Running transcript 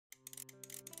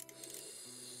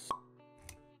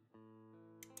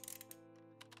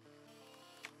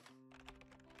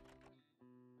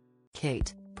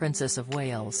Kate, Princess of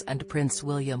Wales and Prince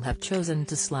William have chosen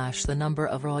to slash the number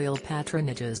of royal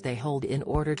patronages they hold in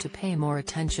order to pay more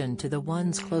attention to the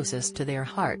ones closest to their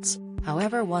hearts.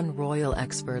 However, one royal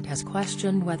expert has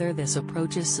questioned whether this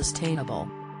approach is sustainable.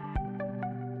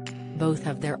 Both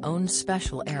have their own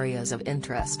special areas of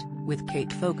interest, with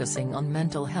Kate focusing on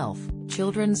mental health,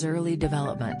 children's early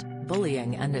development,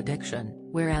 bullying and addiction,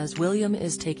 whereas William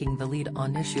is taking the lead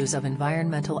on issues of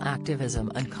environmental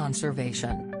activism and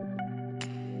conservation.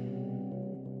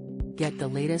 Get the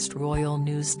latest royal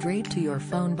news straight to your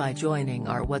phone by joining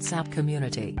our WhatsApp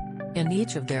community. In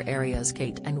each of their areas,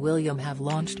 Kate and William have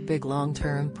launched big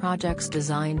long-term projects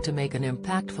designed to make an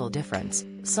impactful difference,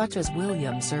 such as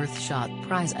William's Earthshot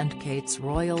Prize and Kate's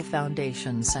Royal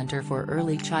Foundation Center for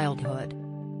Early Childhood.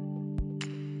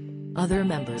 Other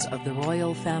members of the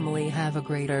royal family have a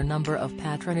greater number of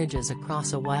patronages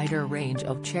across a wider range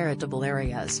of charitable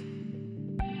areas.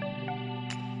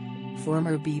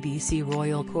 Former BBC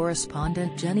royal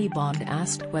correspondent Jenny Bond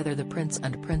asked whether the Prince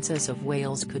and Princess of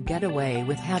Wales could get away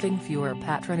with having fewer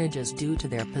patronages due to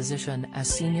their position as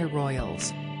senior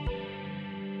royals.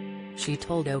 She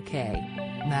told OK!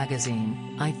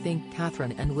 Magazine, "I think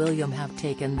Catherine and William have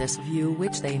taken this view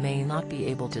which they may not be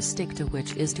able to stick to,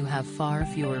 which is to have far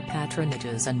fewer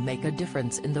patronages and make a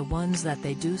difference in the ones that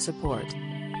they do support.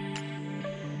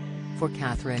 For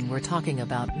Catherine, we're talking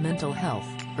about mental health,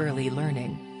 early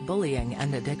learning, bullying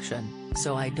and addiction,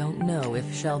 so I don't know if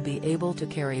she'll be able to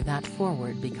carry that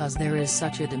forward because there is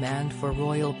such a demand for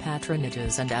royal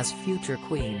patronages, and as future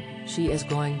queen, she is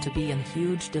going to be in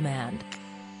huge demand."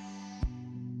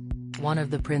 One of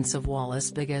the Prince of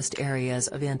Wales' biggest areas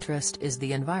of interest is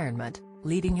the environment,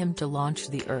 leading him to launch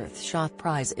the Earthshot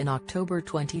Prize in October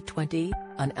 2020,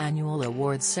 an annual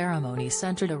awards ceremony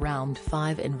centered around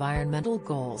 5 environmental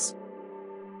goals.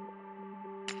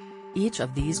 Each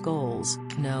of these goals,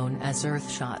 known as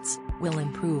Earthshots, will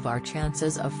improve our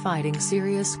chances of fighting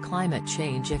serious climate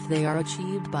change if they are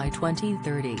achieved by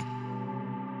 2030.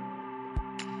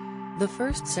 The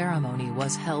first ceremony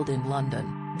was held in London,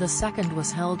 the second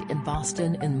was held in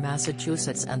Boston in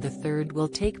Massachusetts, and the third will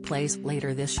take place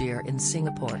later this year in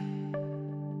Singapore.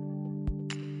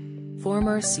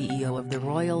 Former CEO of the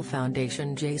Royal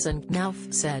Foundation Jason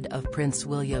Knauf said of Prince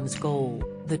William's goal,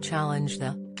 "The challenge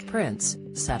the Prince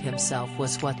set himself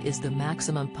was, what is the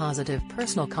maximum positive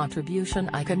personal contribution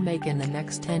I can make in the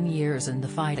next 10 years in the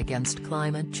fight against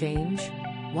climate change?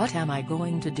 What am I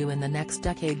going to do in the next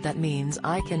decade that means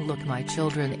I can look my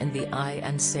children in the eye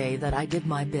and say that I did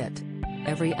my bit?"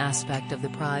 Every aspect of the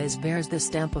prize bears the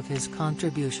stamp of his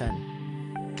contribution.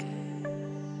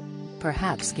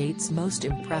 Perhaps Kate's most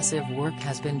impressive work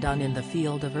has been done in the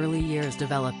field of early years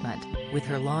development, with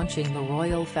her launching the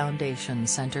Royal Foundation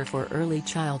Center for Early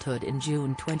Childhood in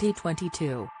June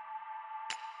 2022.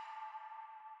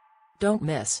 Don't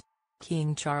miss.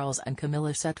 King Charles and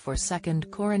Camilla set for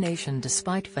second coronation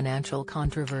despite financial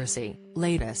controversy.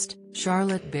 Latest,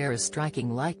 Charlotte bears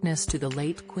striking likeness to the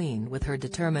late Queen with her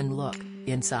determined look.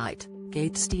 Insight,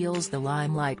 Kate steals the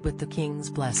limelight with the King's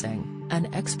blessing,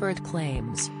 an expert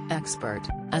claims.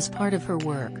 As part of her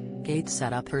work, Kate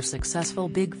set up her successful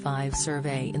Big 5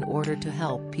 survey in order to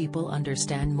help people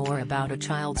understand more about a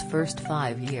child's first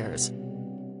 5 years.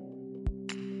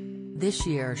 This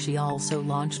year she also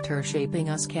launched her Shaping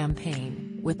Us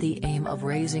campaign, with the aim of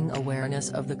raising awareness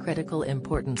of the critical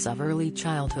importance of early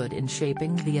childhood in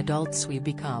shaping the adults we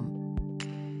become.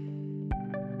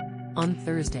 On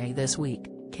Thursday this week,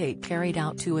 Kate carried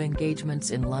out 2 engagements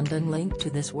in London linked to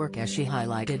this work as she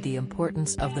highlighted the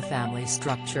importance of the family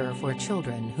structure for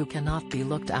children who cannot be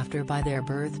looked after by their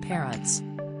birth parents.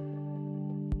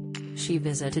 She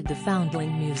visited the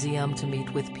Foundling Museum to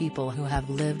meet with people who have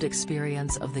lived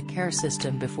experience of the care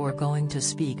system before going to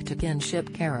speak to kinship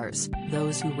carers,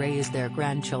 those who raise their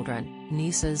grandchildren,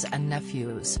 nieces and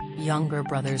nephews, younger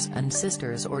brothers and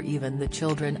sisters, or even the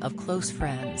children of close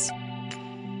friends.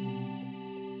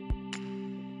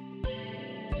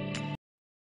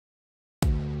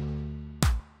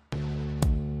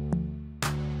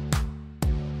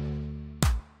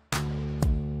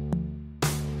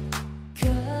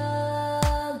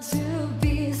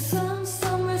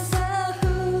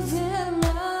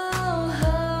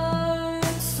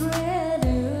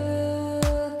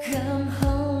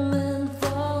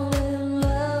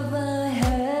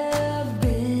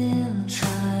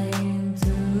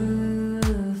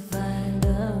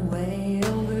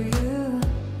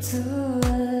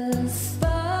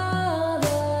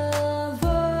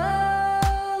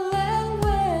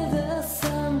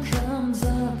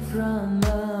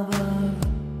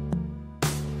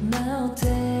 Now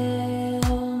take